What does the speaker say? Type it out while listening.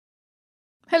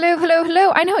Hello, hello,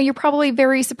 hello. I know you're probably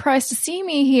very surprised to see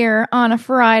me here on a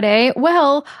Friday.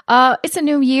 Well, it's a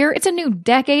new year. It's a new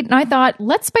decade. And I thought,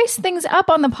 let's spice things up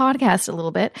on the podcast a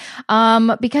little bit.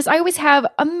 Because I always have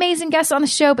amazing guests on the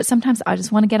show, but sometimes I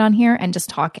just want to get on here and just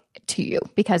talk to you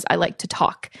because I like to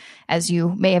talk, as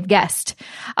you may have guessed.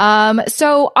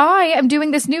 So I am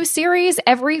doing this new series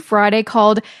every Friday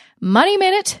called Money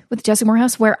Minute with Jessica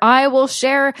Moorhouse, where I will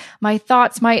share my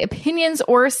thoughts, my opinions,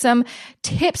 or some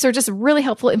tips or just really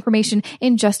helpful information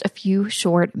in just a few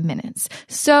short minutes.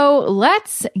 So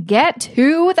let's get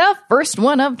to the first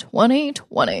one of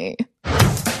 2020.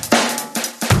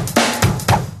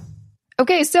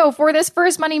 Okay, so for this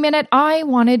first Money Minute, I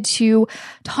wanted to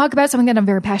talk about something that I'm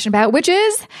very passionate about, which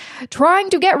is trying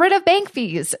to get rid of bank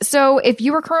fees. So if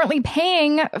you are currently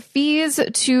paying fees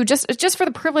to just for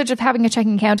the privilege of having a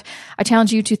checking account, I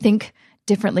challenge you to think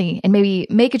differently and maybe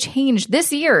make a change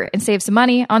this year and save some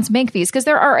money on some bank fees, because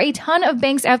there are a ton of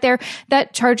banks out there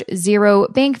that charge zero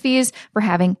bank fees for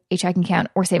having a checking account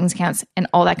or savings accounts and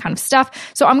all that kind of stuff.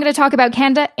 So I'm going to talk about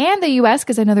Canada and the US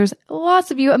because I know there's lots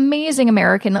of you amazing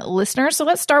American listeners. So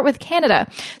let's start with Canada.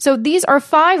 So these are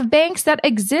 5 banks that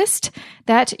exist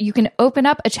that you can open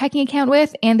up a checking account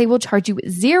with, and they will charge you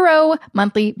 0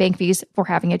 monthly bank fees for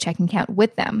having a checking account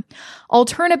with them.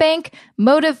 Alterna Bank,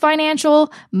 Motive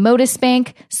Financial, Modus Bank,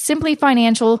 Simply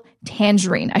Financial,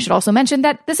 Tangerine. I should also mention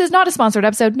that this is not a sponsored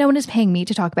episode. No one is paying me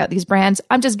to talk about these brands.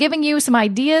 I'm just giving you some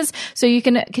ideas so you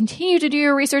can continue to do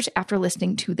your research after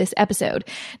listening to this episode.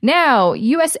 Now,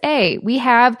 USA, we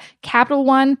have Capital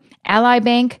One, Ally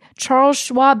Bank, Charles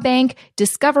Schwab Bank,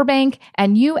 Discover Bank,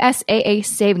 and USAA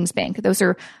Savings Bank. Those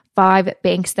are 5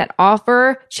 banks that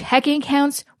offer checking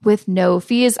accounts with no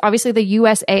fees. Obviously, the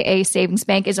USAA Savings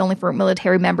Bank is only for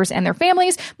military members and their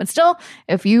families, but still,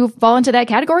 if you fall into that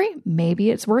category, maybe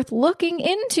it's worth looking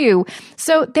into.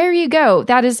 So there you go.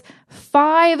 That is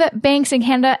 5 banks in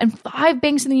Canada and 5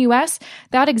 banks in the US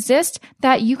that exist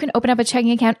that you can open up a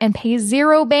checking account and pay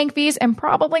 0 bank fees and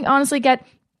probably honestly get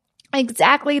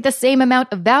exactly the same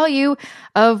amount of value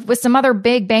of with some other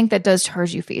big bank that does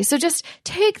charge you fees. So just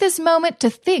take this moment to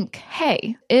think,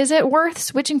 hey, is it worth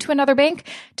switching to another bank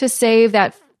to save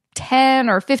that $10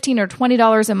 or $15 or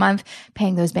 $20 a month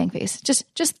paying those bank fees? Just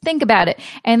think about it.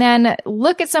 And then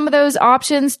look at some of those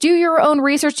options, do your own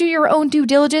research, do your own due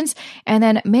diligence, and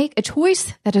then make a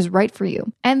choice that is right for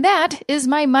you. And that is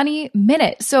my Money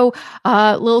Minute. So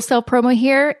little self-promo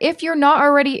here. If you're not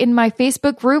already in my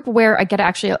Facebook group where I get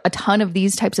actually a ton of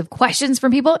these types of questions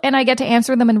from people and I get to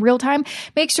answer them in real time,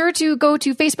 make sure to go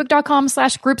to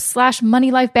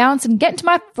facebook.com/groups/moneylifebalance and get into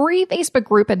my free Facebook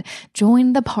group and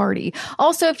join the party.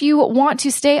 Also, if you want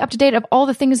to stay up to date of all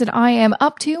the things that I am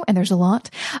up to, and there's a lot,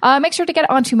 make sure to get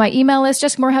onto my email list.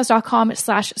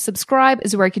 jessicamoorhouse.com/subscribe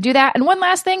is where you can do that. And one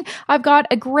last thing, I've got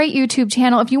a great YouTube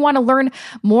channel. If you want to learn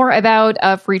more about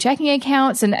free checking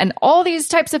accounts and all these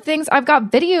types of things, I've got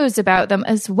videos about them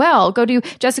as well. Go to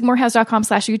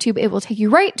jessicamoorhouse.com/YouTube. It will take you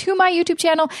right to my YouTube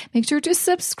channel. Make sure to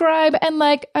subscribe and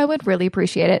like. I would really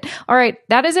appreciate it. All right,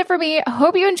 that is it for me. I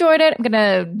hope you enjoyed it. I'm going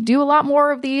to do a lot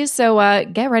more of these, so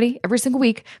get ready every single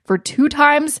week for 2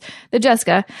 times the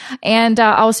Jessica. And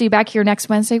I'll see you back here next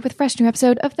Wednesday with a fresh new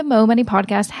episode of the Mo Money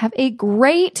Podcast. Have a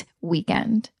great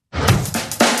weekend.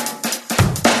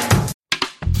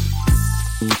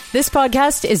 This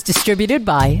podcast is distributed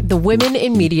by the Women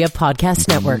in Media Podcast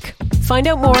Network. Find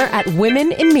out more at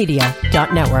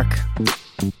womeninmedia.network.